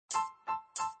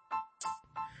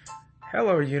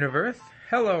Hello, universe.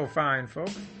 Hello, fine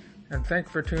folks. And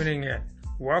thanks for tuning in.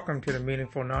 Welcome to the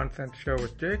Meaningful Nonsense Show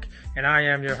with Jake, and I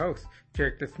am your host,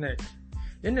 Jake the Snake.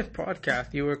 In this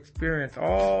podcast, you will experience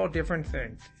all different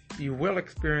things. You will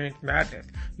experience madness.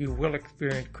 You will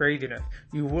experience craziness.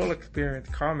 You will experience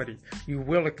comedy. You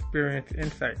will experience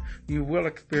insight. You will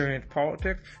experience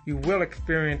politics. You will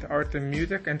experience arts and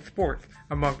music and sports,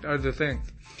 amongst other things.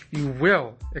 You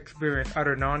will experience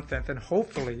utter nonsense, and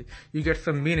hopefully you get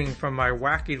some meaning from my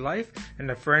wacky life and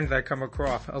the friends I come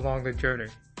across along the journey.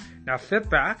 Now sit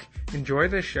back, enjoy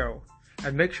this show,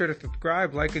 and make sure to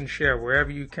subscribe, like, and share wherever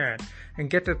you can, and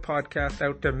get this podcast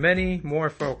out to many more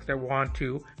folks that want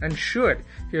to and should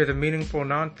hear the Meaningful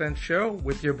Nonsense Show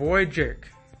with your boy Jake.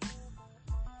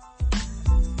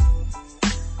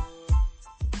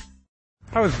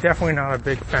 I was definitely not a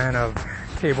big fan of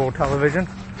cable television,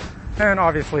 and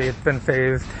obviously it's been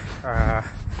phased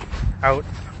out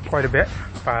quite a bit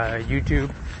by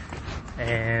YouTube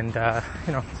and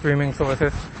streaming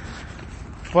sources.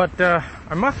 But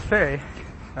I must say,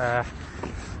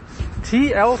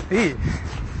 TLC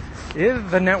is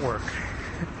the network.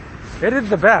 It is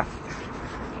the best.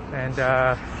 And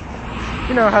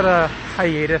had a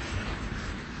hiatus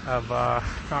of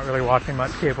not really watching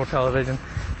much cable television,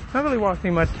 not really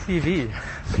watching much TV,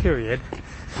 period.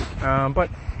 But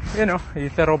you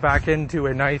settle back into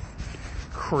a nice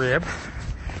crib,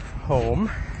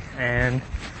 home, and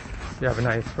you have a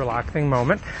nice relaxing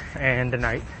moment and a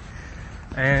night.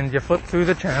 And you flip through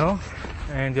the channels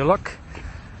and you look,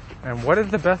 and what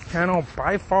is the best channel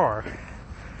by far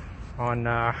on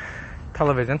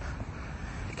television?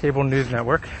 Cable news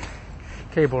network,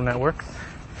 cable networks,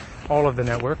 all of the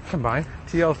networks combined,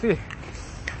 TLC.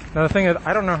 Now the thing is,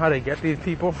 I don't know how they get these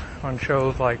people on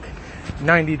shows like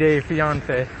 90 Day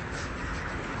Fiancé.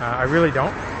 I really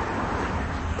don't.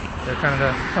 They're kind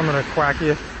of some of the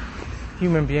quackiest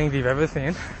human beings you've ever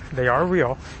seen. They are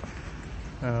real.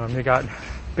 You got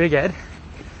Big Ed,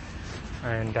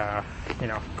 and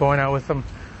going out with some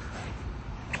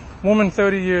woman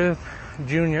 30 years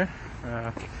junior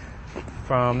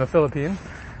from the Philippines,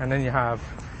 and then you have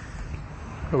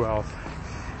who else?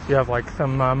 You have like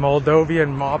some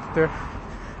Moldovan mobster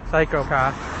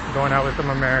psychopath going out with some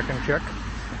American chick.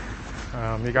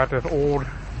 You got this old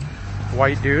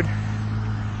white dude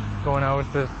going out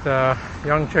with this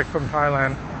young chick from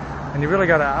Thailand, and you really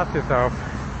got to ask yourself,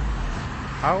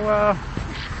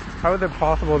 how is it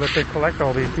possible that they collect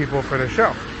all these people for the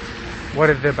show? What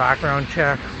is their background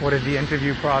check? What is the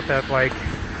interview process like?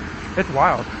 It's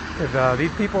wild. Because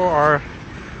these people are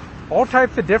all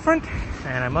types of different,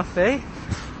 and I must say,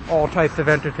 all types of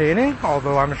entertaining,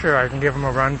 although I'm sure I can give them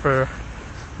a run for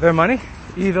their money,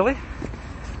 easily.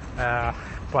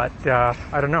 But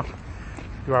I don't know.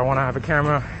 Do I want to have a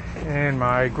camera in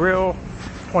my grill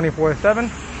 24/7?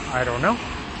 I don't know.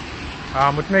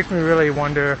 Which makes me really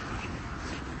wonder,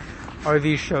 are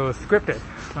these shows scripted?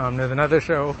 There's another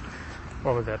show,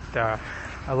 what was it? I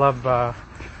love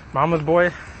Mama's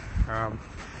Boy.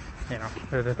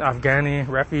 There's this Afghani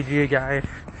refugee guy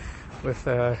with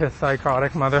his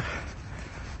psychotic mother.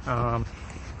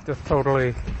 Just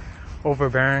totally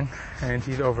overbearing, and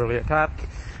he's overly attached,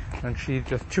 and she's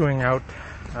just chewing out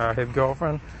his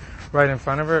girlfriend right in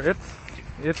front of her.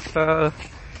 It's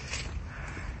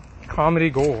comedy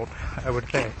gold, I would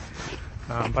say.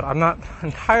 But I'm not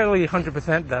entirely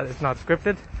 100% that it's not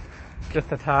scripted,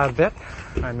 just a tad bit.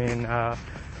 I mean,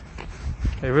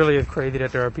 it really is crazy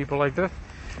that there are people like this.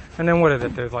 And then what is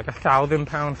it? There's like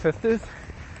 1,000-pound sisters.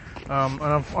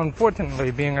 And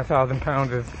unfortunately, being 1,000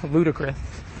 pounds is ludicrous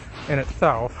in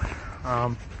itself.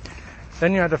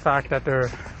 Then you have the fact that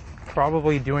they're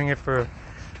probably doing it for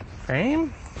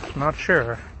fame? Not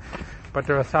sure. But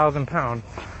they're 1,000 pounds.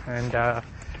 And,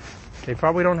 they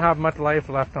probably don't have much life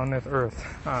left on this earth,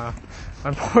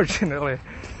 unfortunately.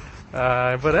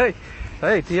 But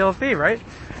hey, TLC, right?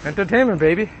 Entertainment,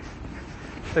 baby.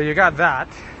 So you got that.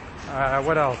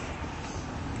 What else?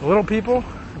 Little People,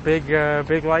 Big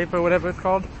Life, or whatever it's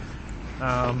called.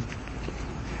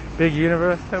 Big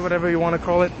Universe, or whatever you want to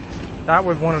call it. That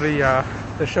was one of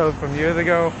the shows from years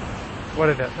ago. What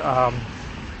is it?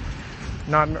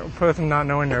 Person not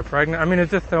knowing they're pregnant. I mean, it's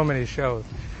just so many shows.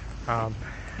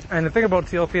 And the thing about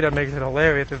TLC that makes it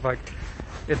hilarious is like,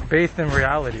 it's based in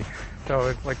reality. So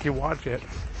it's like you watch it,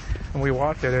 and we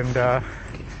watch it, and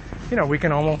we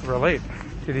can almost relate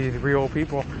to these real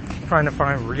people trying to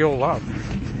find real love.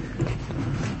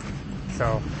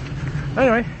 So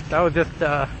anyway, that was just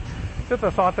a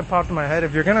thought that popped in my head.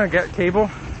 If you're gonna get cable,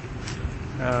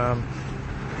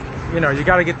 you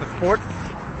gotta get the sports.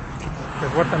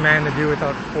 Because what's a man to do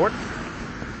without sports?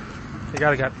 You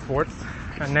gotta get sports.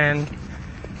 And then,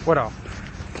 what else?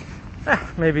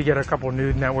 Maybe get a couple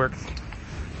news networks.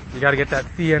 You gotta get that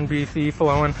CNBC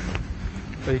flowing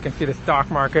so you can see the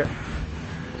stock market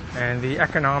and the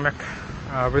economic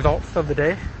results of the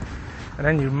day. And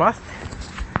then you must,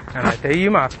 and I say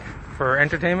you must, for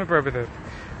entertainment purposes,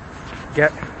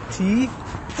 get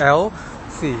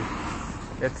TLC.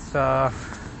 It's the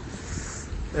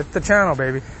channel,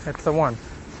 baby. It's the one.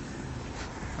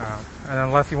 And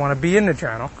unless you want to be in the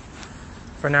channel,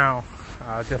 for now,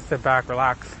 just sit back,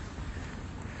 relax,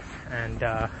 and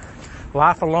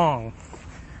laugh along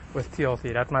with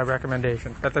TLC. That's my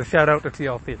recommendation. That's a shout out to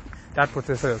TLC. That's what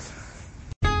this is.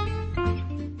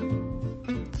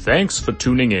 Thanks for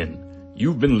tuning in.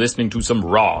 You've been listening to some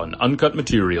raw and uncut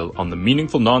material on the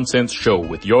Meaningful Nonsense Show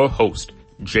with your host,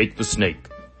 Jake the Snake.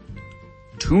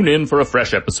 Tune in for a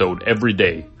fresh episode every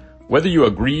day. Whether you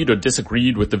agreed or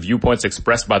disagreed with the viewpoints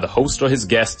expressed by the host or his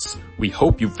guests, we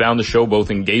hope you found the show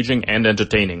both engaging and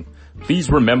entertaining.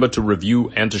 Please remember to review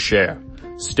and to share.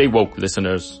 Stay woke,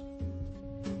 listeners.